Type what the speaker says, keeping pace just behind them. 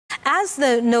as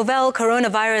the novel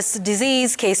coronavirus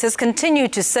disease cases continue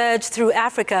to surge through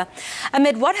Africa.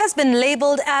 Amid what has been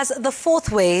labeled as the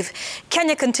fourth wave,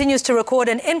 Kenya continues to record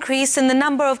an increase in the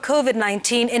number of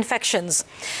COVID-19 infections.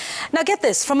 Now get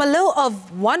this, from a low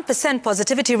of 1%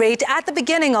 positivity rate at the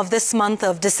beginning of this month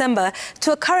of December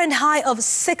to a current high of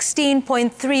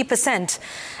 16.3%.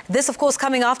 This, of course,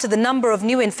 coming after the number of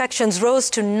new infections rose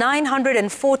to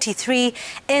 943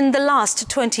 in the last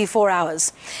 24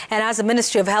 hours. And as the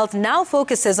Ministry of Health now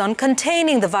focuses on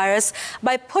containing the virus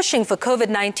by pushing for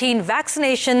COVID-19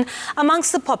 vaccination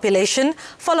amongst the population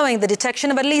following the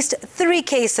detection of at least 3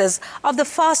 cases of the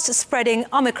fast-spreading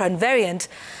Omicron variant,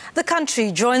 the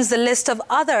country joins the list of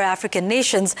other African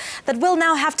nations that will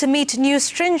now have to meet new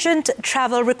stringent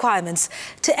travel requirements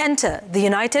to enter the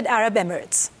United Arab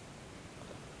Emirates.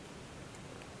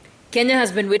 Kenya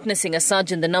has been witnessing a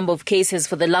surge in the number of cases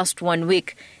for the last 1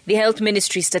 week. The Health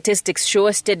Ministry statistics show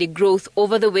a steady growth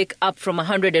over the week, up from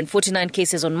 149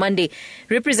 cases on Monday,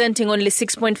 representing only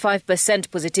 6.5%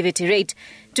 positivity rate,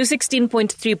 to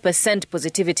 16.3%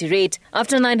 positivity rate,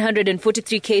 after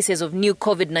 943 cases of new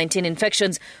COVID-19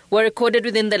 infections were recorded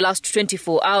within the last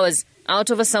 24 hours.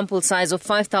 Out of a sample size of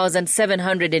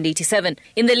 5,787.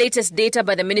 In the latest data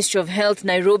by the Ministry of Health,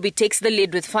 Nairobi takes the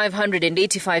lead with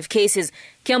 585 cases,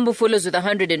 Kiambu follows with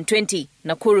 120,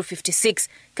 Nakuru 56,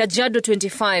 Kajiado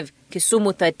 25,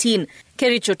 Kisumu 13,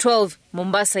 Kericho 12,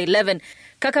 Mombasa 11,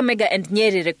 Kakamega and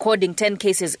Nyeri recording 10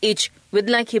 cases each, with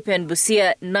Laikipia and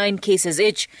Busia 9 cases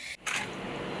each.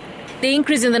 The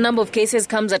increase in the number of cases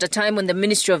comes at a time when the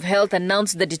Ministry of Health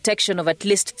announced the detection of at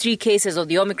least 3 cases of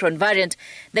the Omicron variant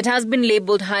that has been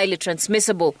labelled highly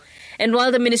transmissible. And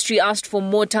while the ministry asked for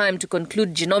more time to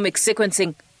conclude genomic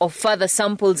sequencing of further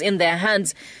samples in their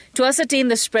hands to ascertain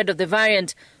the spread of the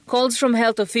variant, calls from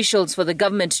health officials for the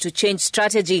government to change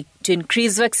strategy to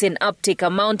increase vaccine uptake are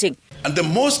mounting. And the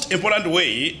most important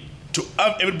way to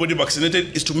have everybody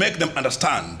vaccinated is to make them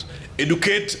understand,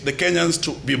 educate the Kenyans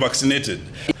to be vaccinated.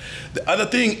 The other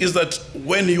thing is that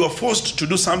when you are forced to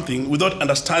do something without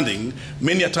understanding,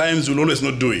 many a times you will always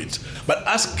not do it. But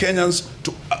ask Kenyans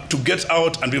to get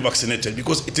out and be vaccinated,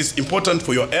 because it is important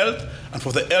for your health and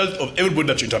for the health of everybody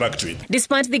that you interact with.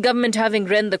 Despite the government having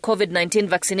run the COVID-19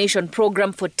 vaccination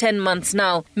program for 10 months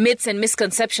now, myths and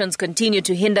misconceptions continue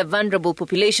to hinder vulnerable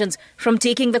populations from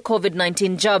taking the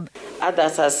COVID-19 jab.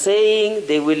 Others are saying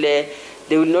they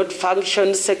will not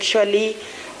function sexually.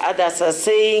 Others are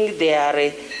saying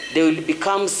they will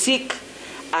become sick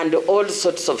and all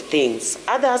sorts of things.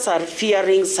 Others are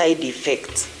fearing side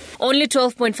effects. Only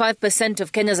 12.5%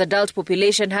 of Kenya's adult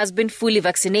population has been fully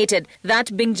vaccinated,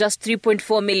 that being just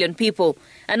 3.4 million people.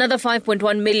 Another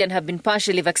 5.1 million have been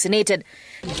partially vaccinated.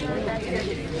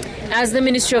 As the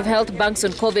Ministry of Health banks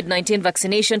on COVID-19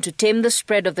 vaccination to tame the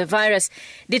spread of the virus,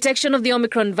 detection of the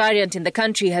Omicron variant in the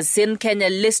country has seen Kenya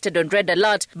listed on red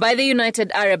alert by the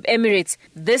United Arab Emirates.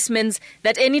 This means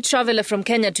that any traveller from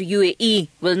Kenya to UAE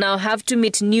will now have to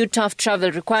meet new tough travel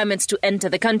requirements to enter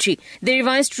the country. The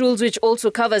revised rules, which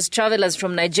also covers travellers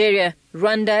from Nigeria,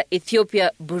 Rwanda,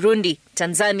 Ethiopia, Burundi,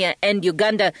 Tanzania and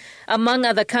Uganda, among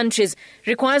other countries,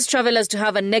 requires travellers to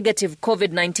have a negative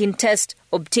COVID-19 test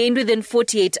obtained within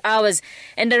 48 hours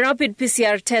and a rapid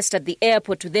PCR test at the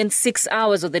airport within 6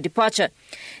 hours of the departure.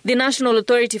 The National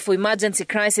Authority for Emergency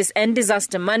Crisis and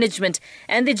Disaster Management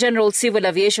and the General Civil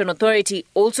Aviation Authority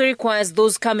also requires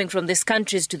those coming from these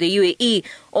countries to the UAE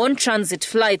on transit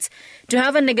flights to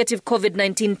have a negative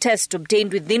COVID-19 test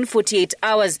obtained within 48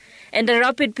 hours and a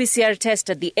rapid PCR test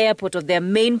at the airport of their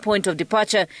main point of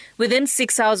departure within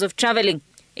 6 hours of travelling,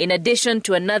 in addition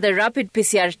to another rapid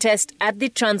PCR test at the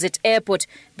transit airport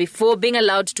before being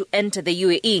allowed to enter the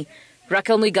UAE.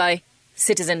 Raquel Muigai,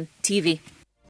 Citizen TV.